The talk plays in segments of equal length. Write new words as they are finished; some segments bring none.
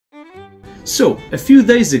So, a few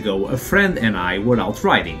days ago, a friend and I were out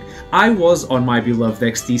riding. I was on my beloved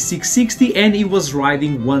XT660 and he was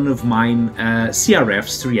riding one of mine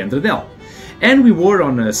CRFs 300L. And we were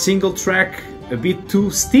on a single track, a bit too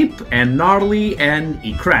steep and gnarly, and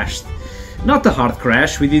he crashed. Not a hard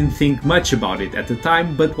crash, we didn't think much about it at the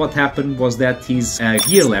time, but what happened was that his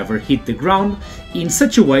gear lever hit the ground in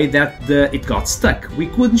such a way that it got stuck. We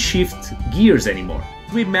couldn't shift gears anymore.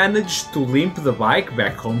 We managed to limp the bike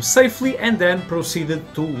back home safely and then proceeded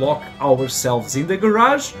to lock ourselves in the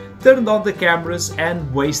garage, turned on the cameras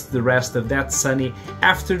and waste the rest of that sunny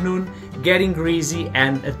afternoon getting greasy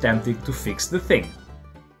and attempting to fix the thing.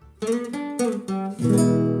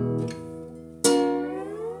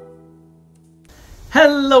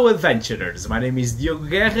 Hello adventurers, my name is Diogo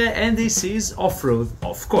Guerra and this is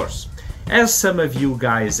OFFroad-OFFcourse. As some of you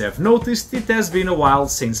guys have noticed, it has been a while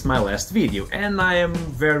since my last video and I am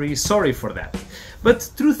very sorry for that. But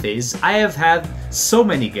truth is, I have had so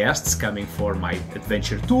many guests coming for my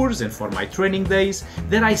adventure tours and for my training days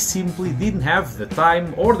that I simply didn't have the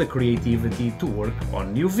time or the creativity to work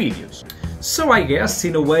on new videos. So I guess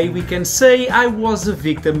in a way we can say I was a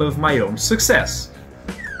victim of my own success.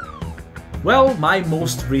 Well, my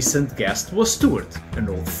most recent guest was Stuart, an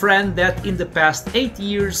old friend that in the past 8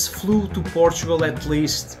 years flew to Portugal at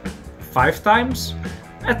least 5 times?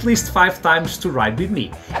 At least 5 times to ride with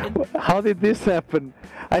me. How did this happen?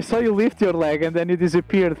 I saw you lift your leg and then you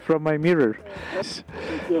disappeared from my mirror.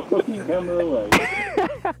 Take your fucking camera away.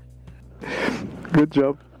 Good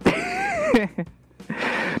job.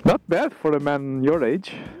 Not bad for a man your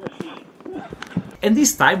age. And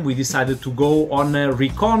this time we decided to go on a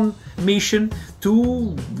recon mission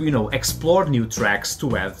to, explore new tracks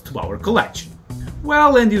to add to our collection.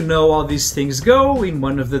 Well, and you know how these things go. In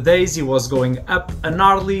one of the days he was going up a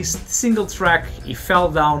gnarly single track, he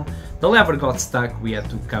fell down, the lever got stuck, we had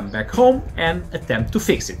to come back home and attempt to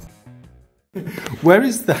fix it. Where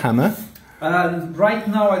is the hammer? Right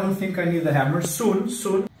now I don't think I need the hammer. Soon.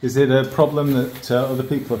 Is it a problem that other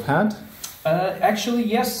people have had? Actually,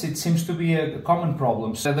 yes, it seems to be a common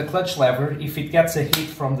problem. So the clutch lever, if it gets a hit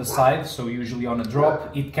from the side, so usually on a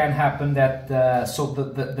drop, it can happen that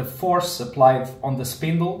the force applied on the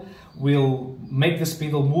spindle will make the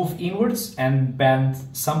spindle move inwards and bend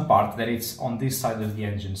some part that it's on this side of the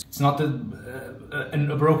engine. It's not a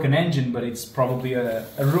broken engine, but it's probably a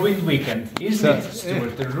ruined weekend, isn't it,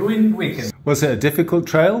 Stuart? A ruined weekend. Was it a difficult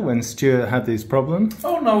trail when Stuart had these problems?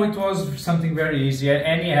 Oh no, it was something very easy.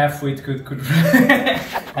 Any half-wit could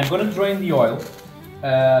I'm gonna drain the oil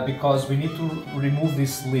because we need to remove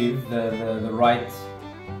this sleeve, the right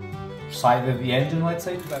side of the engine, let's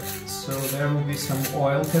say. So there will be some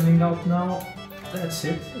oil coming out now. That's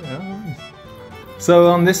it. Yeah. So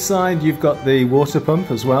on this side you've got the water pump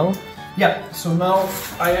as well? Yeah, so now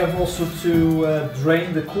I have also to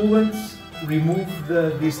drain the coolant, remove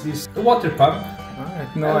the water pump. I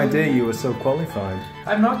had no idea you were so qualified.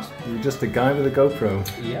 I'm not. You're just a guy with a GoPro.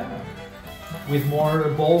 Yeah, with more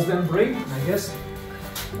balls than brain, I guess.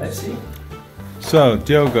 Let's see. So,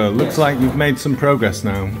 Diogo, looks like you've made some progress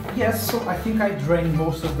now. Yes, so I think I drained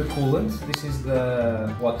most of the coolant. This is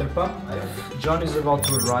the water pump. John is about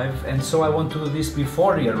to arrive, and so I want to do this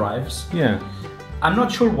before he arrives. Yeah. I'm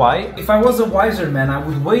not sure why. If I was a wiser man, I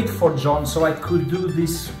would wait for John so I could do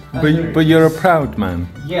this. But you're a proud man.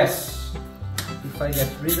 Yes. If I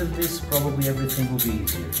get rid of this, probably everything will be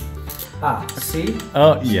easier. Ah, see?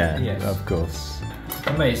 Oh, yeah, yes. Of course.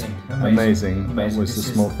 Amazing. That was the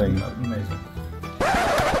small thing. Amazing.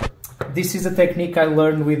 This is a technique I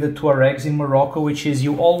learned with the Tuaregs in Morocco, which is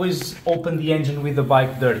you always open the engine with the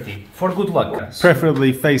bike dirty, for good luck.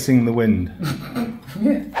 Preferably facing the wind.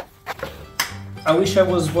 Yeah. I wish I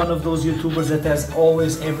was one of those YouTubers that has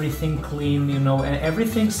always everything clean, and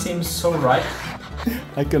everything seems so right.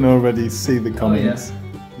 I can already see the comments.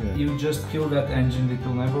 Oh, yeah. You just kill that engine, it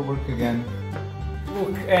will never work again.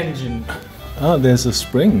 Look, engine. Oh, there's a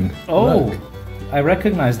spring. Oh, look. I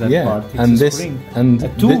recognize that part. It's a spring. And a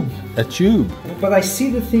tube. A tube. But I see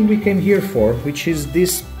the thing we came here for, which is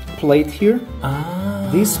this plate here. Ah.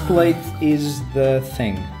 This plate is the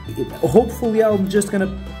thing. Hopefully I'm just gonna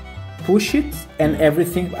push it and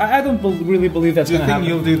everything. I don't really believe that's gonna happen. Do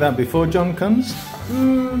you think you'll do that before John comes?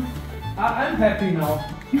 I'm happy now.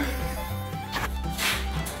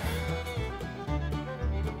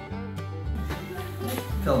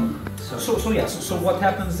 Tell me. So what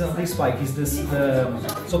happens on this bike is this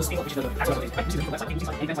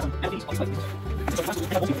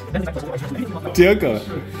Diogo,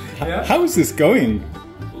 how is this going?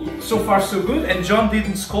 So far so good, and John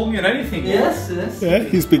didn't scold me on anything. Yes. Yeah,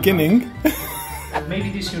 he's beginning. maybe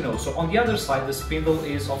this you know. So on the other side, the spindle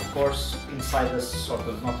is of course inside a sort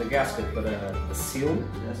of, not a gasket, but a seal.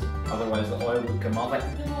 Yes. Otherwise the oil would come out. Like,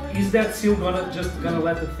 is that seal gonna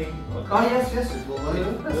let the thing? Oh yes, yes, it will let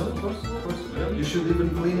it pass, of course, of course. Really? You should even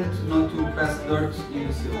clean it not to pass dirt in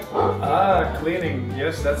the seal. Ah, cleaning.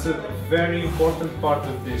 Yes, that's a very important part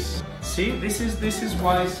of this. See, this is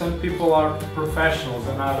why some people are professionals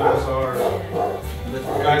and others are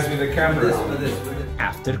guys with a camera.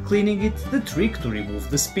 After cleaning it, the trick to remove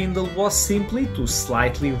the spindle was simply to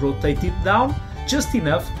slightly rotate it down, just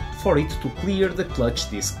enough for it to clear the clutch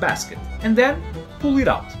disc basket, and then pull it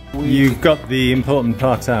out. You've got the important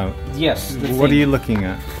part out. Yes. What are you looking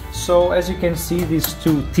at? So as you can see, these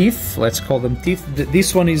two teeth, let's call them teeth,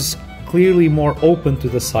 this one is clearly more open to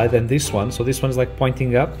the side than this one, so this one is like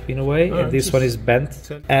pointing up in a way, and this one is bent.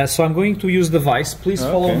 So I'm going to use the vise. Please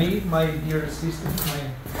follow me, my dear assistant.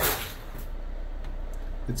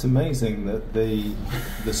 It's amazing that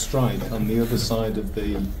the strike on the other side of the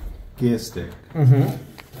gear stick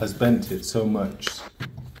has bent it so much.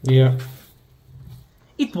 Yeah.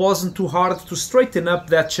 It wasn't too hard to straighten up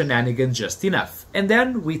that shenanigan just enough. And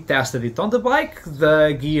then we tested it on the bike,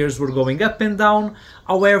 the gears were going up and down,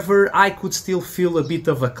 however I could still feel a bit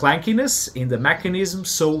of a clankiness in the mechanism,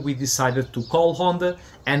 so we decided to call Honda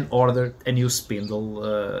and order a new spindle,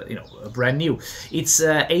 a brand new. It's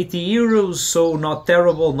 80 euros, so not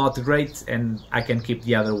terrible, not great, and I can keep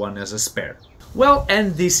the other one as a spare. Well,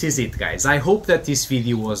 and this is it, guys. I hope that this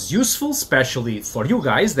video was useful, especially for you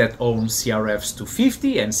guys that own CRFs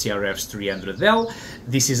 250 and CRFs 300L.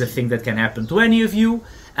 This is a thing that can happen to any of you.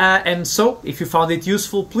 And so, if you found it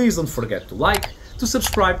useful, please don't forget to like, to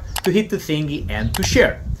subscribe, to hit the thingy, and to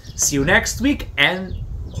share. See you next week, and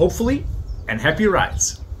hopefully, and happy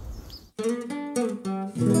rides!